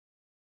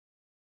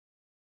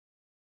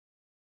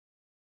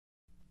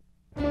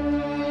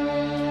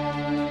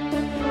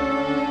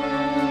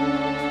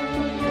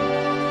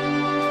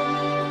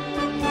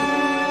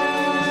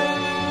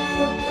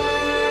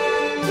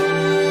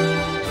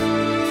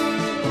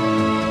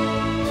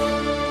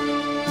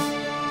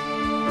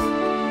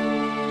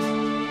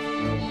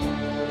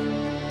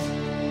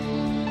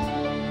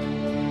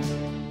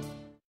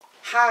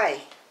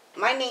Hi,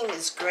 my name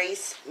is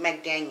Grace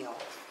Mcdaniel.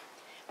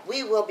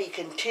 We will be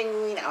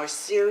continuing our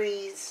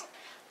series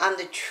on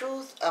the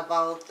truth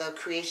about the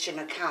creation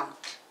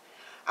account.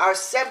 Our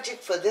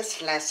subject for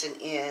this lesson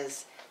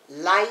is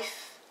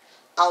life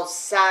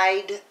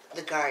outside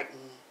the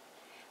garden,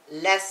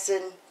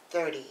 lesson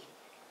 30.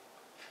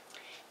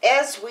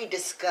 As we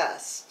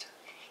discussed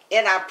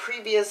in our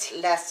previous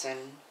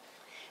lesson,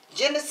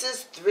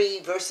 Genesis 3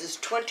 verses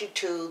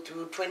 22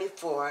 through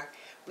 24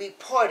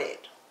 reported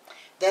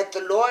that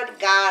the Lord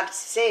God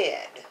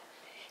said,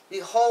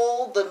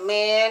 "Behold, the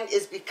man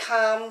is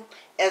become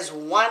as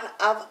one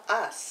of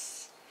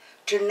us,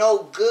 to know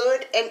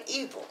good and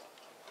evil.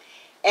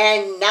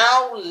 And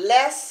now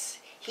lest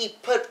he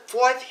put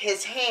forth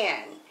his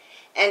hand,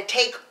 and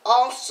take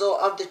also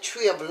of the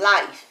tree of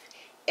life,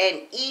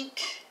 and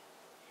eat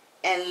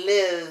and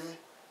live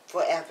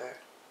forever."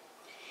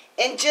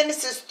 In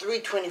Genesis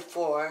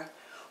 3:24,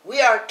 we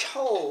are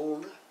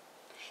told,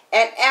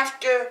 "And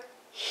after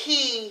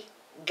he,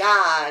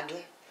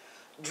 God,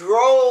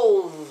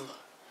 drove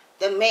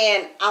the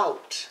man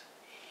out,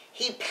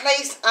 he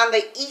placed on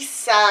the east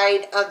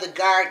side of the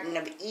Garden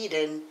of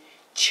Eden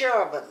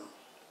cherubim."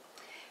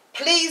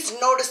 Please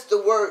notice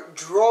the word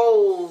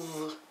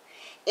drove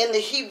in the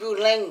Hebrew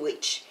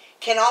language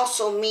can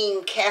also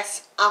mean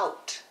cast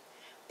out,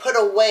 put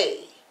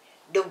away,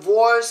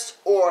 divorce,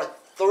 or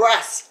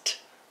thrust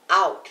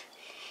out.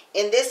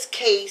 In this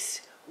case,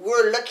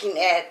 we're looking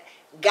at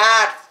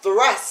God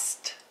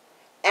thrust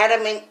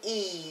Adam and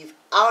Eve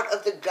out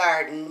of the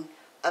Garden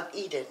of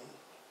Eden.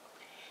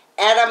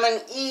 Adam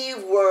and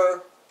Eve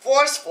were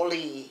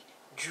forcefully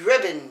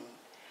driven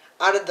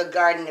out of the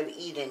Garden of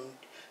Eden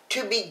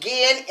to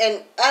begin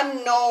an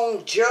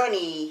unknown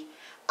journey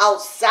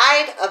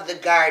outside of the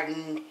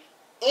garden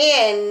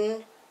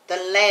in the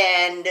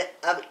land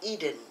of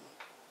Eden.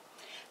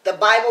 The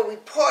Bible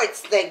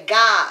reports that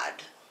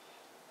God,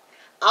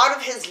 out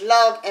of his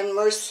love and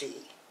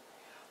mercy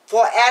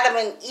for Adam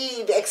and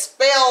Eve,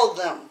 expelled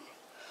them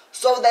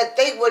so that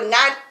they would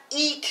not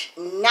eat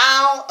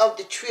now of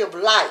the tree of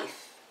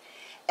life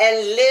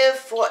and live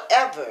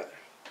forever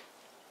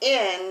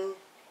in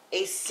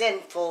a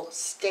sinful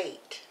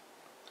state.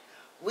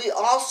 We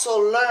also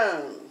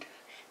learned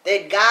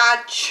that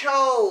God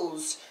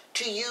chose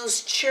to use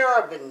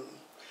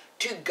cherubim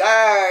to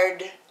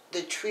guard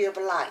the tree of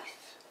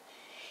life.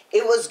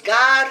 It was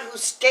God who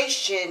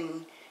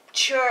stationed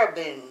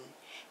cherubim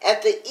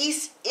at the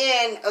east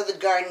end of the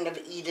Garden of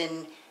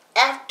Eden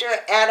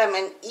after Adam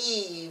and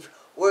Eve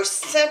were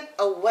sent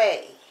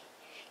away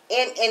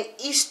in an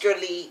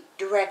easterly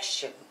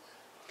direction.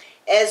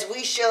 As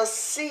we shall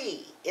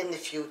see in the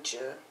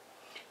future,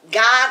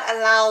 God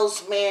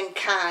allows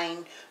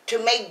mankind to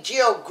make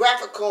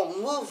geographical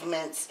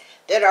movements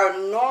that are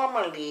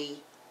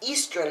normally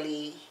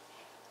easterly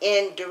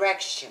in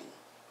direction.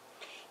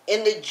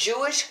 In the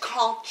Jewish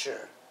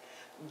culture,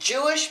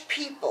 Jewish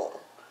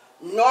people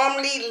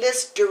normally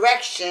list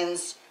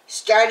directions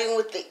starting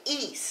with the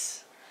east.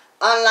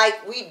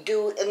 Unlike we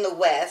do in the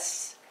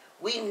West,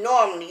 we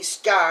normally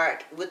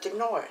start with the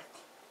north.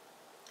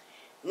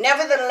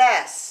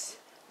 Nevertheless,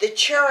 the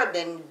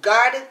cherubim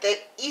guarded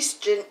the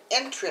eastern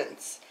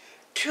entrance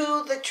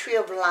to the tree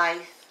of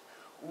life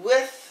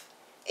with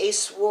a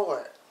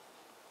sword.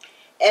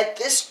 At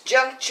this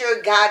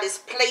juncture, God is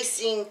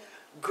placing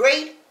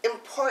great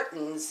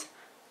importance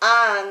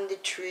on the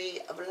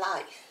tree of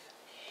life.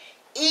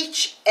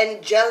 Each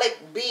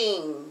angelic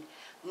being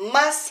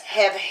must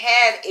have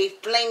had a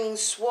flaming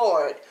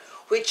sword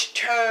which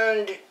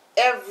turned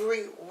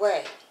every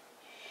way.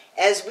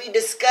 As we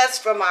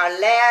discussed from our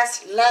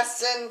last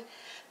lesson,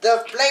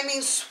 the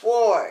flaming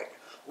sword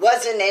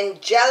was an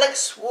angelic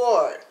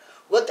sword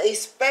with a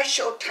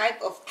special type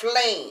of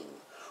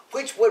flame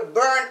which would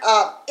burn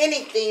up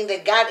anything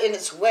that got in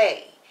its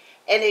way,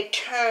 and it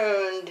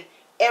turned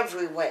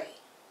every way.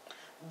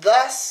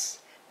 Thus,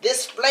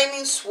 this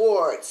flaming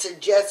sword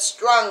suggests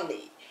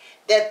strongly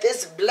that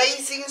this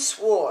blazing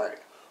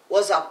sword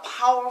was a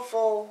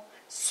powerful,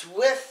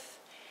 swift,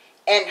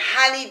 and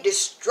highly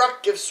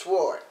destructive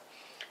sword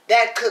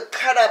that could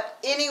cut up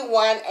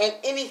anyone and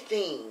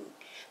anything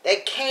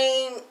that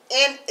came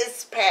in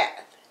its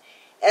path,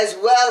 as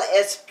well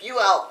as spew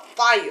out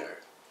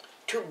fire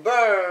to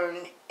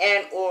burn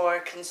and or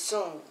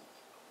consume.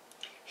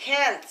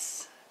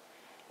 Hence,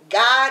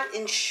 God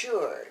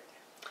ensured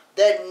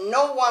that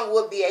no one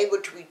would be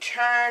able to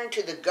return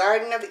to the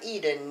Garden of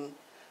Eden,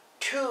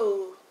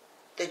 to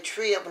the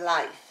tree of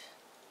life.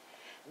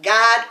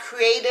 God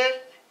created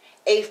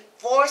a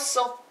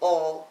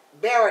forcible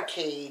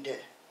barricade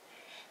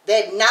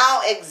that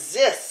now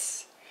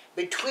exists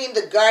between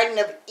the Garden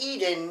of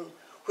Eden,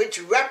 which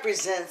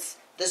represents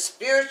the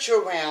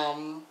spiritual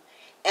realm,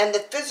 and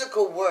the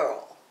physical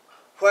world,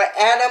 where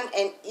Adam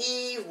and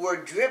Eve were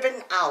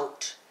driven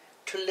out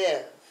to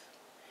live.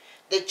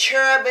 The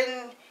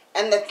cherubim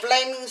and the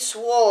flaming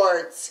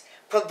swords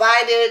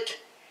provided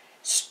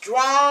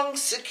strong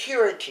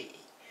security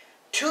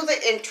to the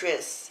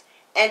entrance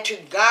and to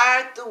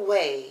guard the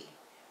way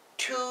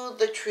to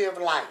the tree of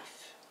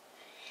life.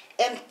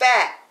 In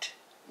fact,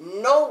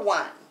 no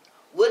one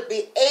would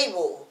be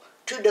able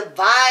to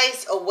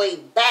devise a way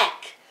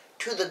back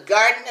to the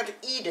Garden of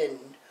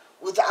Eden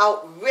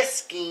without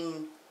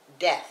risking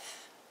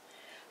death.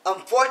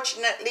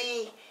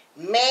 Unfortunately,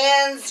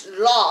 man's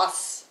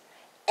lost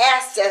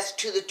access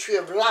to the tree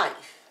of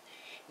life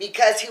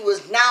because he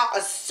was now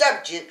a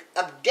subject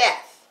of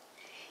death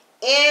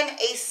in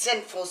a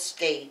sinful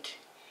state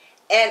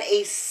and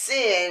a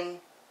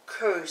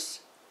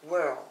sin-cursed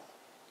world.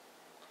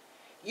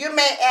 You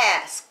may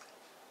ask,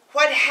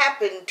 what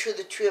happened to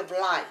the tree of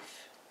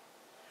life?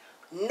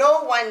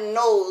 No one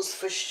knows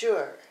for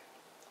sure.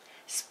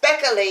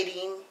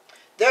 Speculating,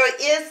 there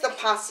is the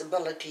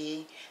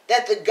possibility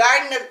that the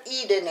Garden of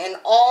Eden and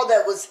all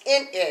that was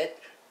in it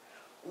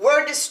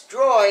were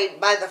destroyed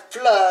by the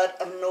flood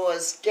of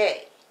Noah's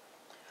day.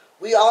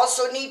 We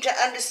also need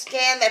to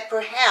understand that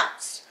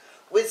perhaps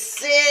with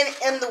sin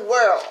in the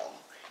world,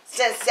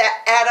 since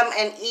Adam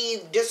and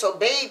Eve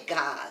disobeyed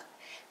God,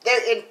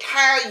 their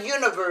entire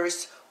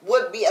universe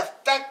would be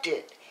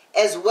affected,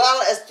 as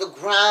well as the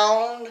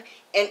ground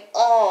and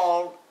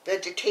all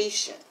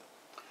vegetation.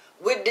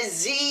 With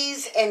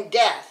disease and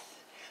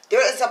death,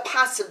 there is a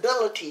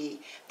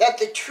possibility that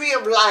the tree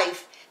of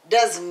life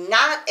does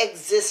not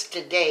exist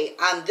today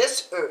on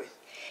this earth,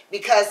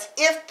 because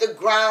if the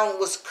ground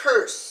was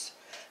cursed,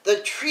 the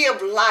tree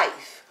of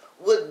life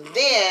would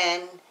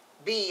then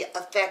be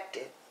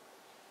affected.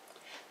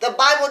 The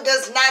Bible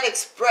does not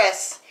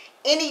express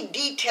any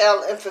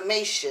detailed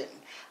information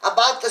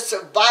about the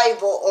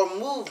survival or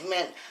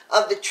movement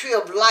of the tree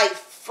of life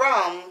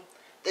from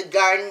the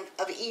Garden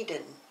of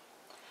Eden.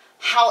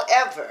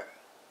 However,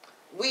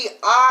 we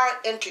are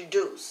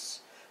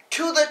introduced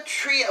to the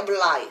tree of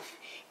life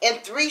in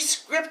 3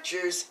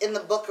 scriptures in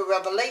the book of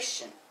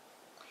Revelation.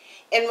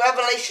 In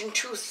Revelation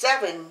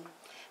 2:7,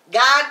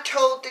 God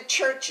told the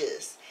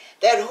churches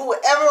that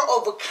whoever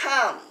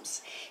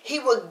overcomes, he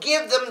will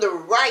give them the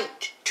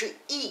right to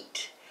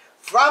eat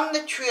from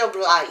the tree of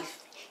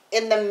life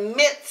in the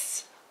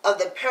midst of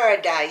the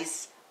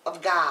paradise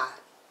of God.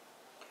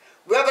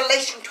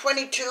 Revelation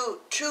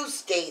 22:2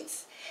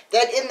 states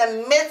that in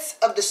the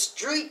midst of the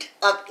street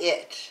of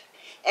it,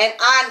 and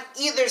on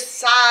either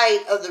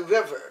side of the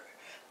river,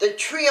 the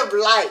tree of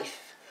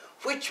life,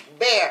 which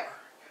bear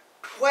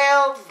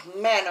 12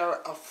 manner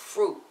of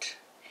fruit,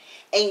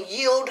 and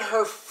yield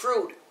her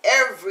fruit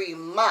every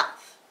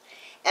month,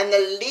 and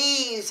the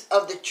leaves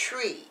of the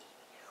tree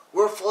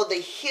were for the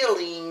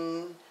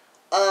healing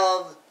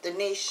of the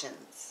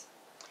nations.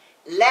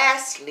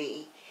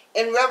 Lastly,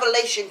 in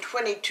Revelation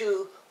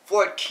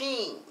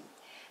 22:14,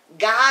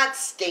 God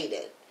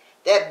stated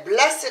that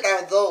blessed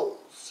are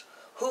those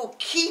who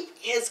keep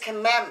his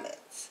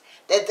commandments,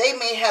 that they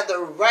may have the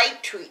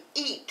right to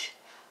eat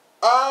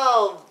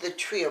of the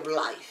tree of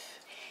life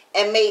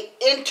and may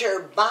enter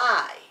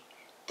by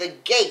the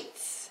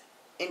gates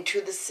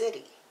into the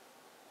city.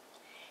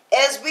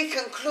 As we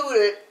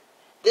concluded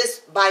this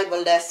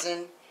Bible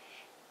lesson,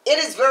 it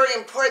is very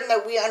important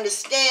that we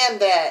understand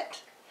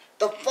that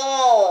the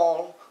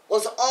fall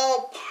was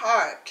all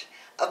part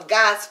of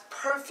God's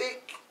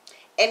perfect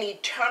and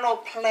eternal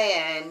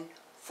plan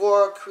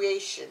for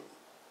creation.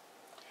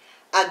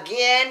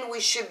 Again, we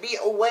should be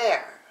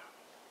aware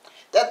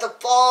that the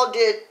fall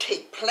did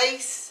take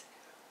place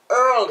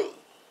early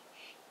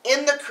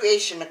in the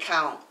creation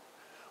account,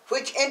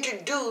 which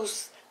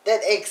introduced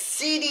that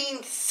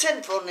exceeding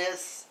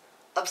sinfulness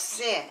of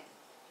sin.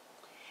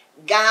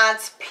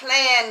 God's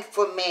plan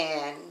for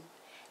man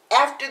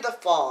after the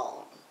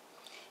fall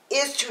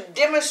is to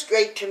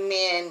demonstrate to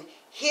men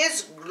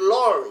his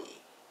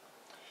glory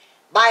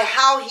by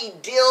how he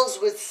deals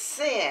with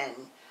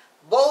sin,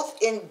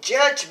 both in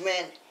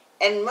judgment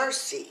and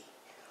mercy,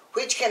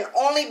 which can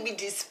only be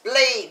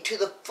displayed to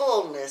the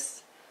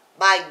fullness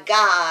by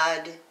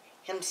God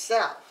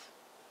himself.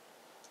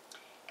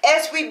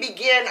 As we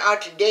begin our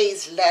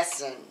today's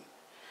lesson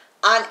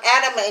on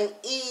Adam and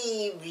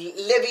Eve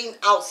living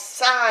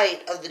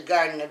outside of the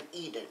Garden of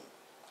Eden,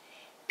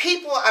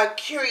 people are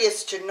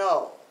curious to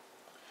know,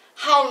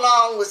 how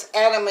long was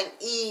Adam and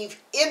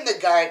Eve in the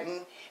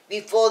garden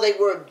before they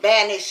were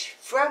banished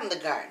from the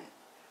garden?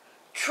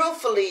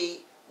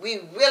 Truthfully, we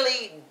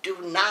really do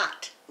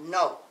not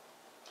know.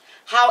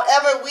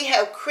 However, we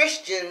have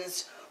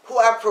Christians who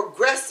are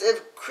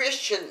progressive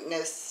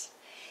Christianists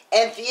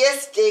and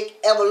theistic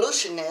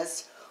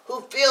evolutionists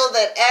who feel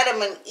that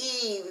Adam and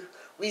Eve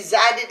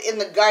resided in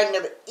the Garden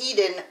of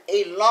Eden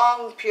a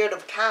long period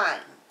of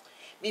time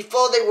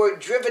before they were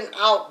driven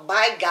out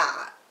by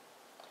God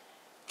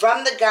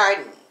from the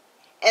garden.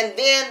 And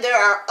then there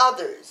are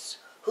others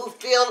who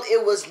feel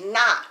it was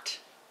not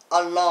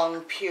a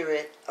long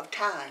period of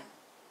time.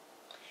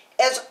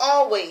 As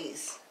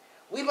always,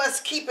 we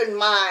must keep in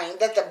mind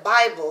that the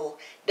Bible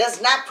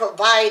does not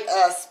provide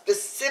us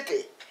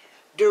specific,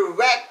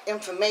 direct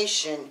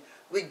information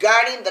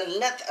regarding the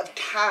length of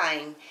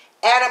time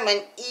Adam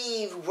and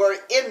Eve were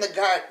in the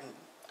garden.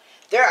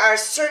 There are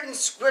certain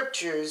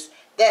scriptures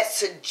that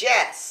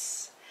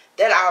suggest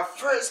that our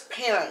first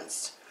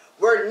parents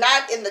were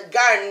not in the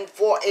garden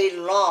for a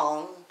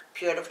long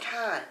period of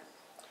time.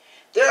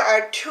 There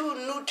are two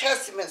New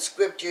Testament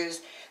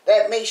scriptures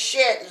that may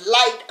shed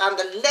light on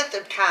the length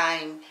of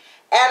time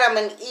Adam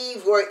and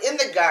Eve were in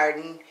the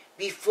garden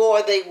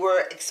before they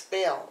were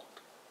expelled.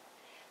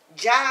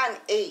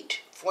 John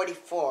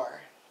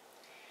 8:44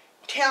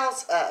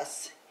 tells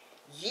us,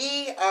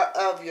 "Ye are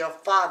of your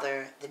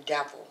father the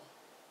devil,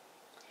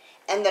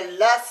 and the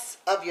lusts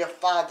of your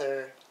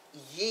father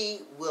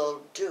ye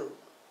will do."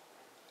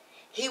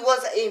 He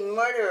was a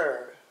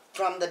murderer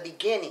from the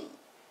beginning.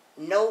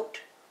 Note,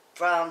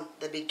 from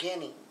the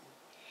beginning.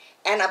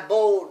 And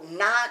abode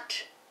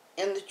not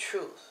in the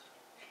truth,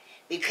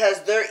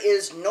 because there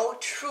is no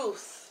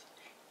truth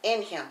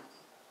in him.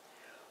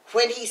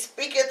 When he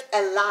speaketh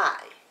a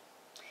lie,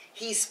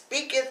 he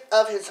speaketh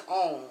of his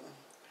own,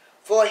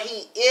 for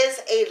he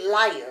is a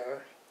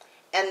liar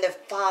and the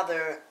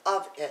father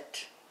of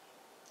it.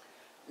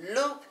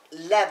 Luke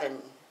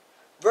 11,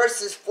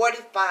 verses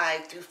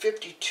 45 through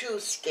 52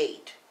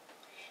 state,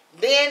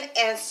 "Then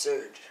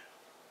answered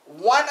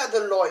one of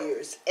the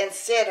lawyers and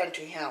said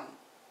unto him,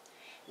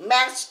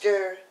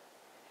 Master,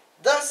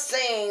 thus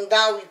saying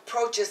thou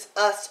reproachest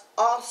us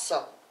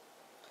also.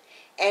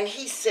 And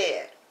he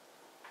said,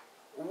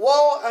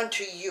 Woe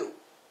unto you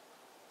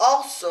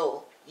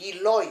also, ye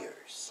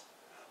lawyers,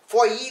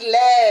 for ye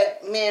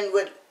lad men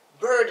with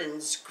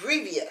burdens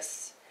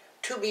grievous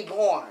to be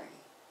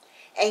borne,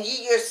 and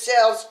ye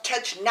yourselves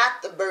touch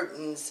not the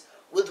burdens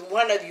with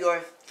one of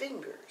your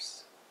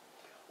fingers.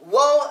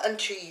 Woe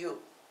unto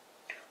you,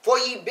 for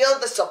ye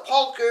build the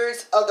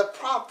sepulchres of the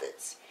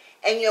prophets,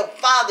 and your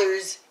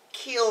fathers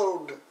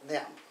killed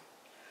them.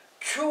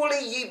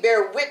 Truly ye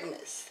bear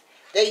witness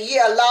that ye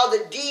allow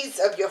the deeds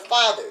of your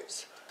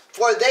fathers,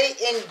 for they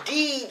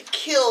indeed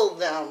killed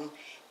them,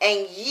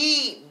 and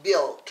ye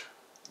built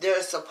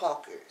their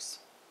sepulchres."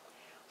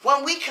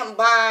 When we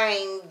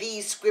combine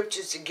these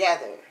scriptures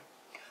together,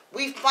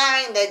 we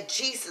find that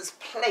Jesus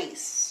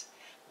placed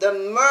the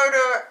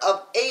murder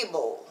of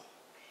Abel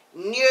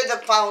near the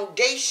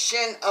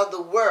foundation of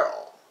the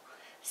world,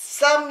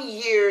 some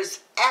years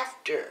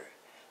after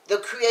the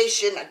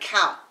creation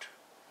account,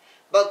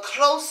 but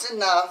close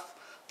enough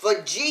for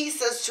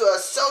Jesus to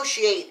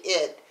associate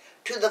it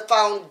to the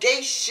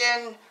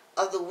foundation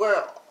of the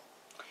world.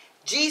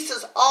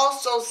 Jesus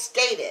also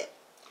stated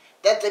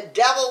that the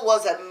devil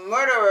was a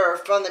murderer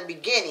from the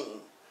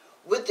beginning,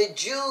 with the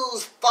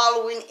Jews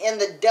following in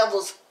the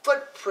devil's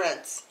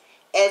footprints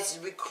as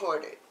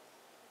recorded.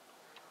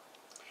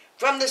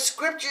 From the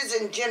scriptures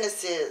in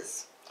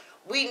Genesis,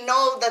 we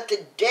know that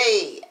the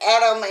day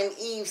Adam and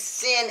Eve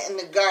sinned in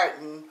the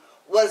garden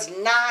was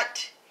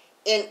not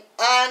an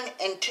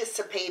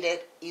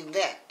unanticipated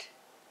event.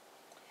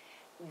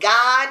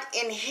 God,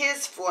 in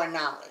his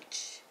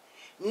foreknowledge,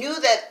 knew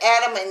that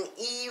Adam and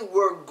Eve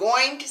were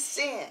going to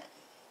sin.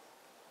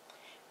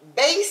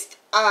 Based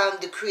on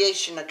the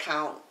creation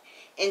account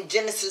in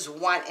Genesis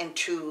 1 and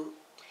 2,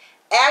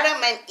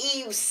 Adam and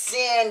Eve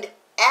sinned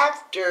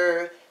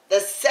after the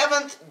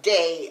seventh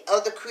day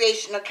of the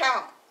creation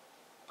account,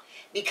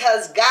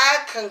 because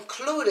God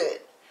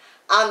concluded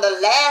on the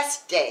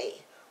last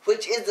day,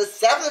 which is the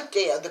seventh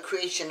day of the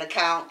creation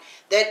account,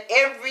 that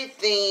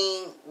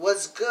everything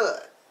was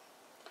good.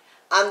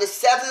 On the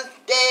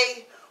seventh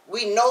day,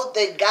 we note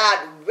that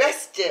God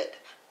rested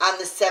on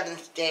the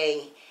seventh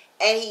day,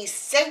 and he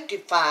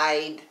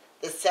sanctified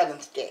the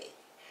seventh day.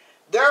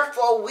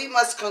 Therefore, we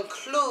must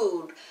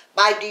conclude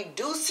by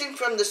deducing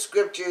from the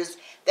scriptures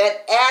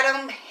that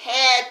Adam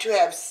had to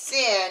have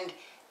sinned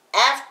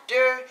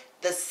after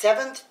the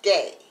seventh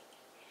day,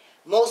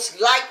 most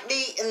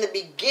likely in the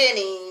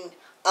beginning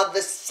of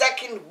the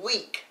second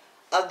week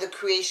of the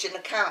creation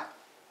account.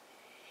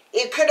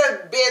 It could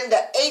have been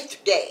the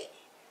eighth day,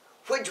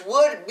 which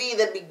would be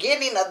the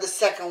beginning of the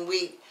second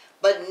week,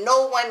 but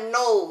no one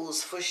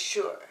knows for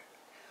sure.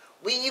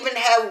 We even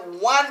have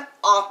one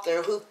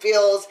author who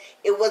feels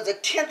it was the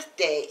 10th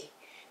day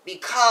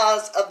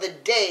because of the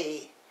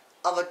Day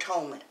of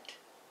Atonement.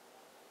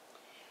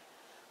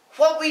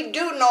 What we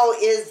do know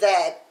is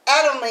that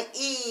Adam and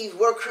Eve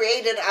were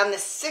created on the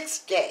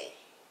 6th day,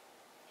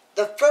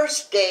 the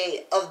first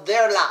day of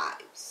their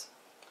lives.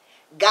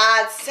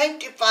 God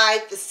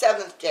sanctified the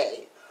 7th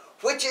day,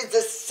 which is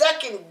the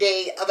second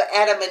day of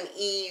Adam and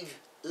Eve's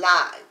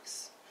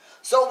lives.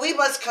 So we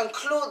must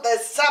conclude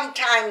that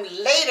sometime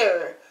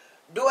later,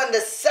 during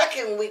the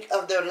second week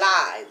of their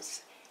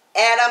lives,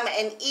 Adam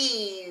and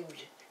Eve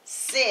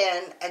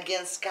sinned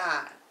against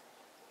God.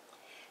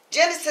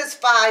 Genesis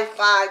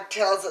 5:5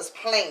 tells us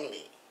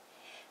plainly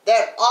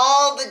that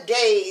all the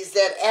days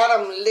that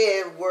Adam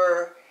lived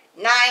were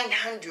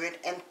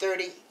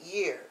 930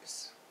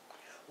 years.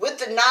 With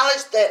the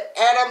knowledge that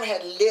Adam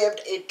had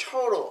lived a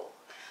total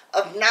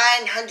of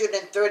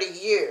 930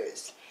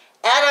 years,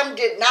 Adam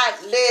did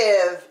not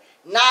live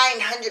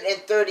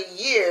 930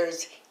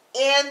 years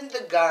in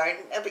the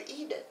Garden of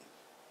Eden.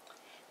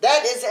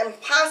 That is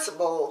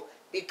impossible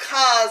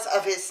because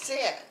of his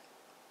sin.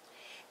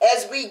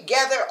 As we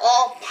gather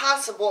all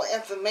possible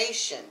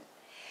information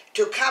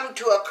to come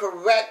to a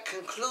correct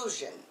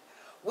conclusion,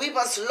 we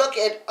must look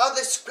at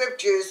other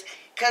scriptures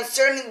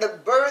concerning the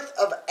birth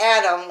of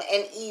Adam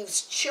and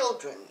Eve's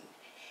children,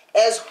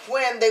 as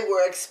when they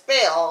were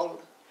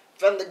expelled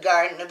from the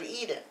Garden of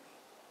Eden.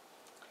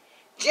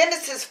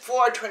 Genesis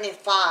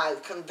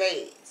 4:25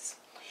 conveys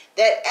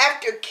that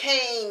after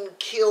Cain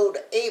killed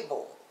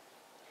Abel,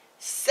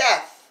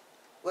 Seth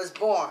was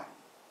born.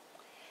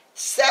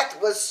 Seth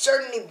was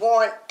certainly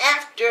born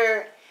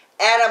after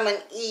Adam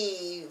and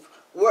Eve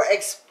were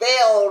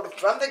expelled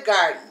from the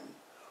garden,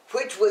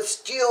 which would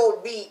still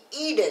be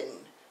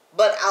Eden,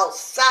 but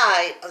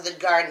outside of the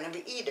Garden of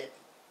Eden.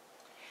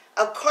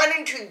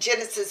 According to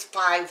Genesis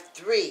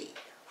 5:3,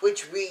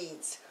 which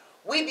reads,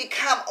 we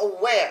become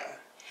aware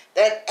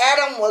that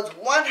Adam was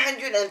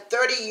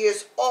 130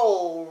 years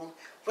old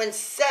when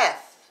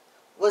Seth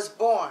was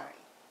born.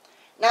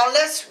 Now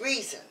let's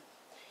reason.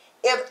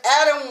 If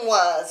Adam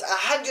was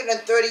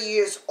 130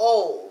 years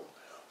old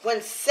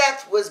when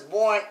Seth was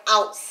born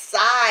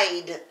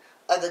outside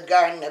of the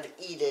Garden of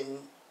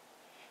Eden,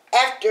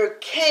 after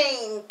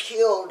Cain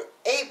killed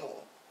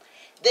Abel,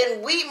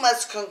 then we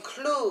must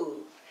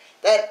conclude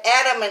that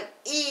Adam and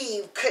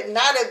Eve could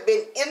not have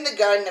been in the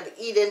Garden of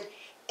Eden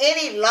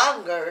any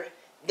longer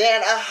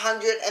than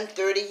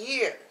 130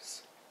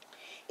 years.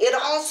 It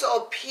also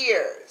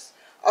appears,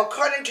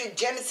 according to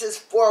Genesis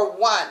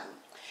 4:1,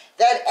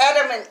 that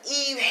Adam and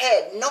Eve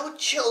had no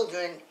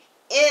children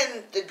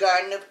in the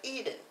Garden of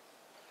Eden.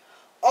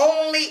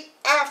 Only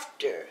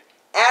after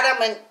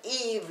Adam and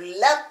Eve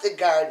left the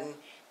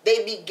garden,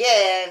 they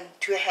began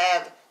to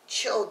have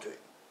children.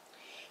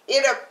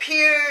 It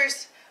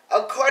appears,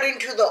 according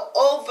to the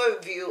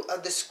overview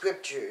of the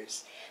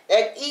scriptures,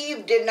 that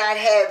Eve did not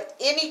have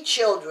any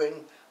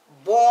children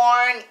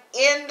born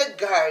in the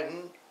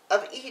Garden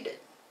of Eden.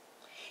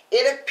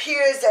 It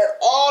appears that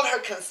all her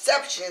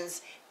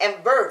conceptions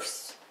and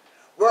births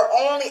were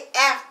only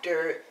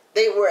after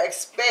they were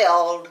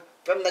expelled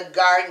from the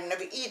Garden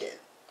of Eden.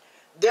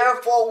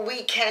 Therefore,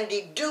 we can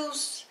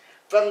deduce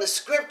from the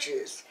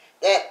scriptures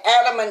that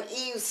Adam and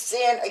Eve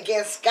sinned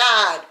against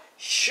God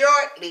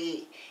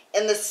shortly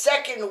in the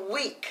second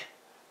week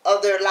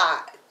of their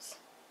lives.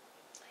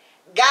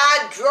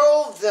 God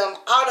drove them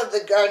out of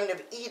the Garden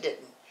of Eden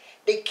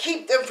to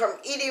keep them from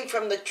eating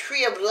from the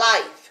tree of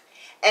life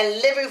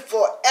and living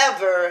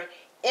forever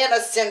in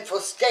a sinful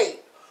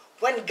state.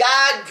 When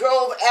God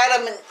drove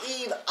Adam and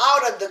Eve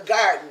out of the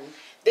garden,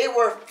 they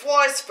were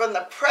forced from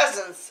the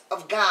presence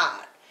of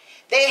God.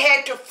 They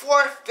had to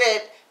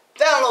forfeit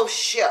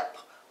fellowship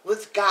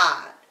with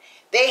God.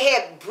 They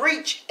had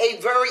breached a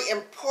very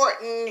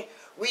important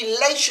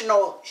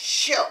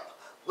relationship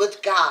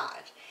with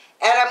God.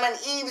 Adam and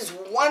Eve's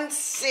one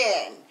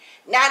sin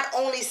not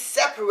only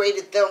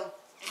separated them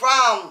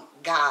from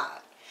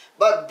God,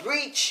 but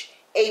breached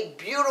a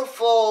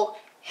beautiful,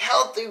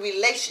 healthy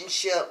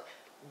relationship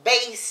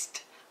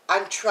based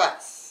on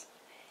trust.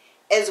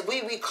 As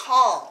we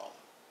recall,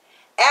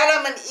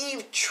 Adam and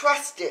Eve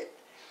trusted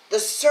the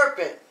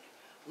serpent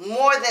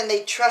more than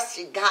they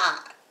trusted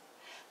God.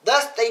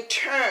 Thus they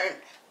turned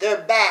their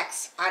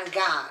backs on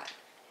God.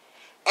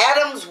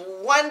 Adam's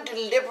one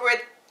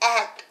deliberate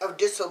act of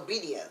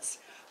disobedience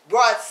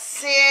brought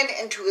sin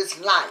into his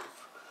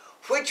life,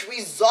 which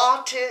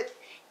resulted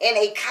in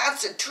a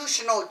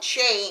constitutional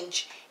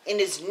change in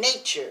his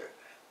nature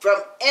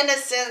from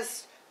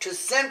innocence to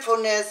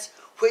sinfulness,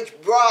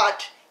 which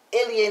brought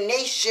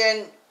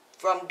alienation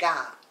from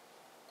God.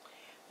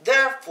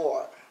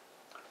 Therefore,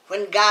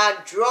 when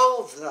God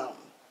drove them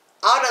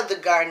out of the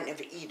Garden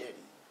of Eden,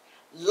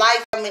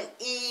 life for Adam and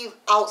Eve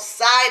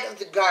outside of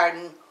the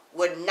garden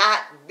would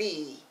not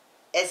be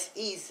as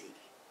easy.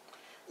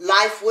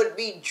 Life would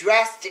be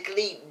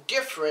drastically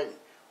different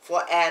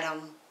for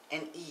Adam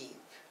and Eve.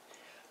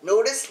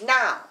 Notice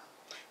now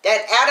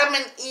that Adam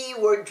and Eve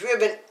were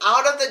driven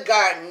out of the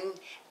garden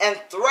and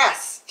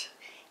thrust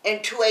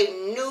into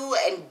a new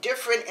and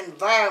different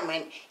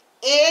environment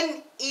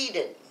in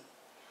Eden,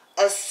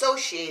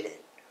 associated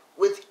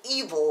with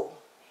evil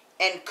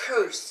and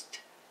cursed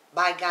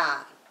by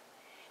God.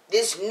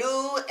 This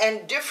new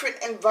and different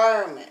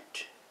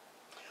environment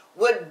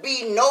would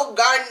be no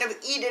Garden of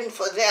Eden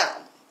for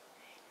them,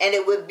 and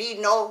it would be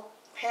no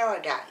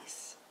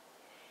paradise.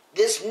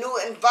 This new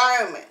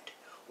environment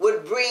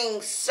would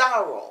bring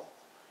sorrow,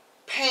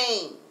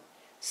 pain,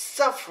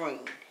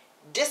 suffering,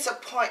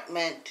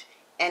 disappointment,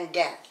 and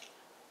death.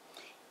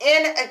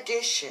 In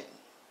addition,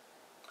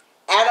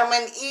 Adam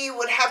and Eve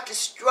would have to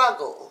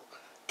struggle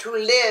to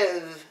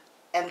live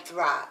and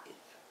thrive.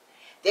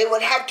 They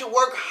would have to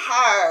work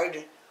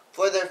hard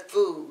for their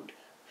food.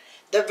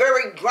 The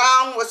very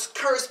ground was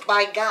cursed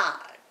by God.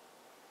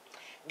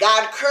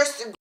 God cursed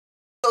the ground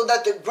so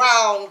that the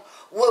ground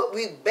would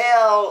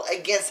rebel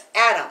against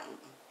Adam,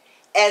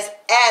 as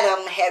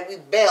Adam had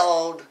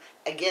rebelled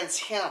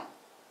against him.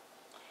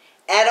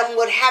 Adam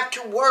would have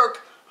to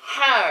work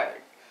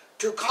hard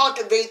to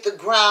cultivate the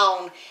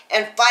ground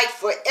and fight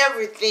for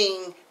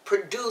everything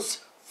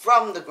produced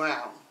from the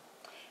ground.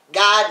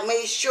 God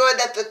made sure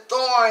that the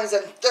thorns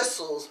and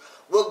thistles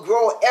will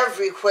grow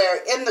everywhere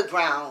in the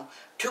ground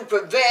to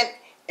prevent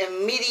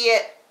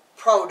immediate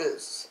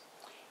produce.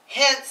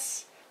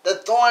 Hence, the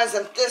thorns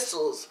and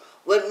thistles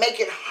would make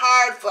it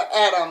hard for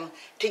Adam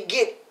to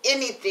get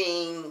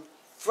anything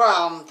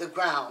from the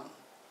ground.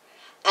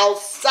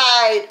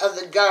 Outside of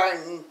the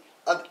Garden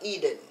of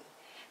Eden,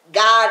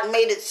 God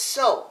made it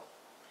so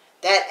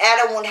that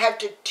Adam would have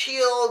to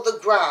till the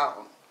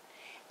ground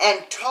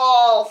and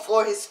toil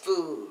for his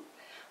food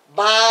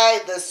by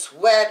the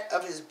sweat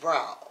of his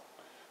brow.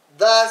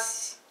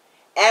 Thus,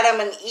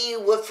 Adam and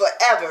Eve would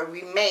forever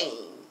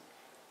remain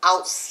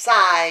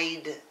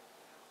outside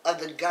of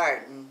the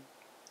Garden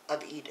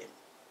of Eden.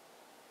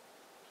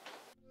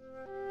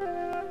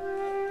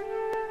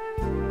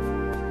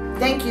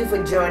 Thank you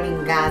for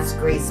joining God's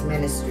Grace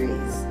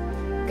Ministries.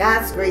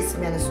 God's Grace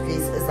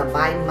Ministries is a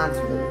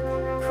bi-monthly,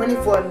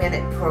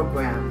 24-minute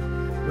program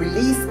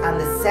released on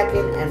the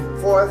second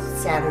and fourth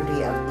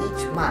Saturday of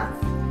each month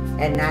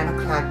at 9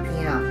 o'clock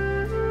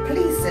p.m.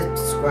 Please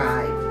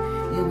subscribe.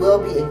 You will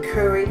be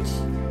encouraged,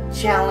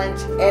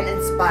 challenged, and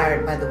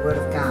inspired by the Word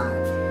of God.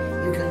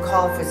 You can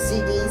call for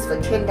CDs for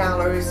 $10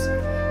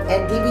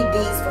 and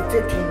DVDs for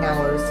 $15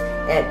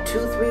 at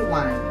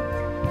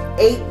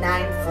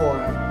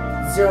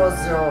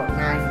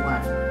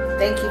 231-894-0091.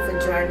 Thank you for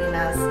joining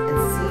us,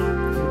 and see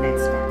you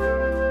next time.